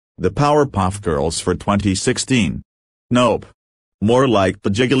the Powerpuff Girls for 2016. Nope. More like the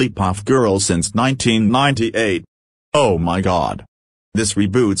Jigglypuff Girls since 1998. Oh my god. This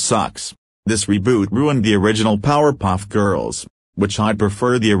reboot sucks. This reboot ruined the original Powerpuff Girls, which I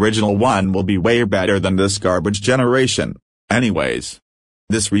prefer. The original one will be way better than this garbage generation. Anyways.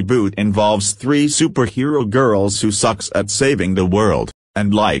 This reboot involves 3 superhero girls who sucks at saving the world,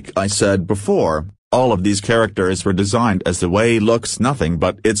 and like I said before, all of these characters were designed as the way looks nothing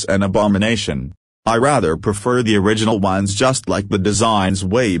but it's an abomination. I rather prefer the original ones, just like the designs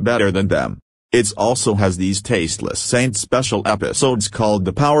way better than them. It also has these tasteless Saint special episodes called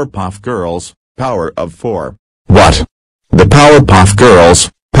the Powerpuff Girls, Power of 4. What? The Powerpuff Girls,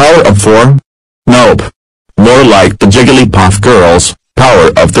 Power of 4? Nope. More like the Jigglypuff Girls, Power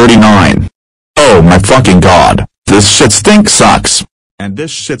of 39. Oh my fucking god, this shit stink sucks. And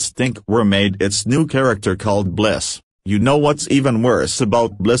this shit stink were made its new character called Bliss. You know what's even worse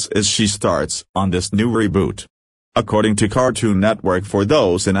about Bliss is she starts on this new reboot. According to Cartoon Network, for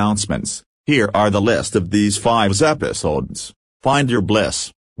those announcements, here are the list of these 5 episodes. Find Your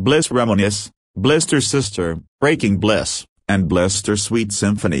Bliss, Bliss Reminisce, Blister Sister, Breaking Bliss, and Blister Sweet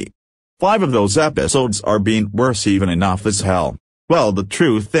Symphony. 5 of those episodes are being worse even enough as hell. Well, the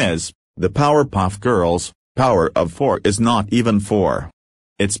truth is, the Powerpuff Girls, Power of 4 is not even 4.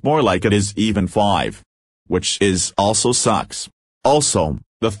 It's more like it is even 5. Which is also sucks. Also,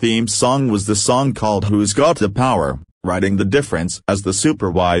 the theme song was the song called Who's Got the Power, writing the difference as the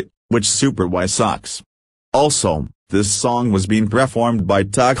Super Y, which Super Y sucks. Also, this song was being performed by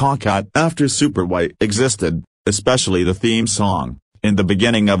Cat after Super Y existed, especially the theme song. In the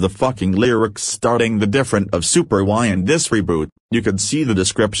beginning of the fucking lyrics starting the different of Super Y in this reboot, you could see the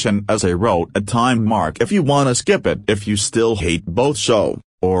description as I wrote a time mark if you wanna skip it if you still hate both show,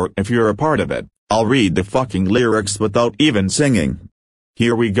 or if you're a part of it, I'll read the fucking lyrics without even singing.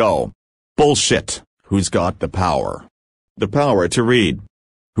 Here we go. Bullshit. Who's got the power? The power to read.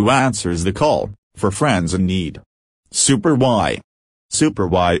 Who answers the call, for friends in need? Super Y. Super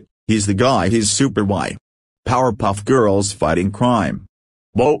Y, he's the guy, he's Super Y. Powerpuff Girls fighting crime.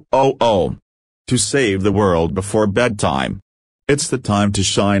 Whoa, oh, oh. To save the world before bedtime. It's the time to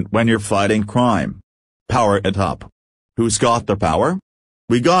shine when you're fighting crime. Power it up. Who's got the power?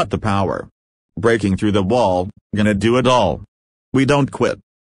 We got the power. Breaking through the wall, gonna do it all. We don't quit.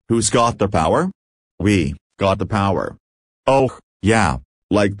 Who's got the power? We got the power. Oh, yeah,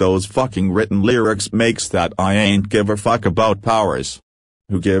 like those fucking written lyrics makes that I ain't give a fuck about powers.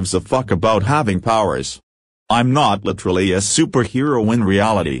 Who gives a fuck about having powers? I'm not literally a superhero in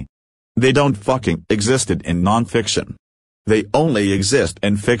reality. They don't fucking existed in non-fiction. They only exist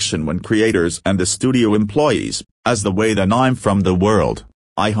in fiction when creators and the studio employees, as the way that I'm from the world.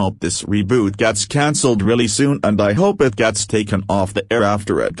 I hope this reboot gets cancelled really soon, and I hope it gets taken off the air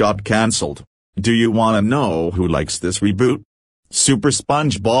after it got cancelled. Do you wanna know who likes this reboot? Super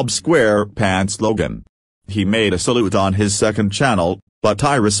SpongeBob SquarePants Logan. He made a salute on his second channel, but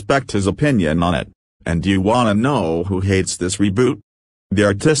I respect his opinion on it. And do you wanna know who hates this reboot? The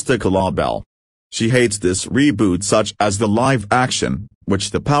artistic Bell. She hates this reboot such as the live action, which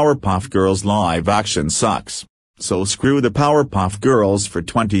the Powerpuff Girls live action sucks. So screw the Powerpuff Girls for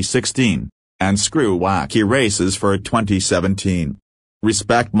 2016, and screw Wacky Races for 2017.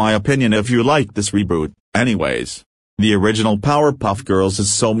 Respect my opinion if you like this reboot. Anyways, the original Powerpuff Girls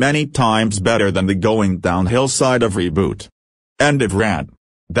is so many times better than the going downhill side of reboot. End of rant.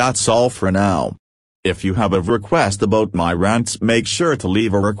 That's all for now. If you have a request about my rants, make sure to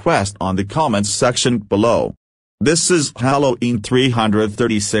leave a request on the comments section below. This is Halloween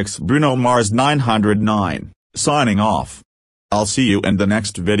 336 Bruno Mars 909, signing off. I'll see you in the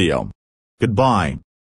next video. Goodbye.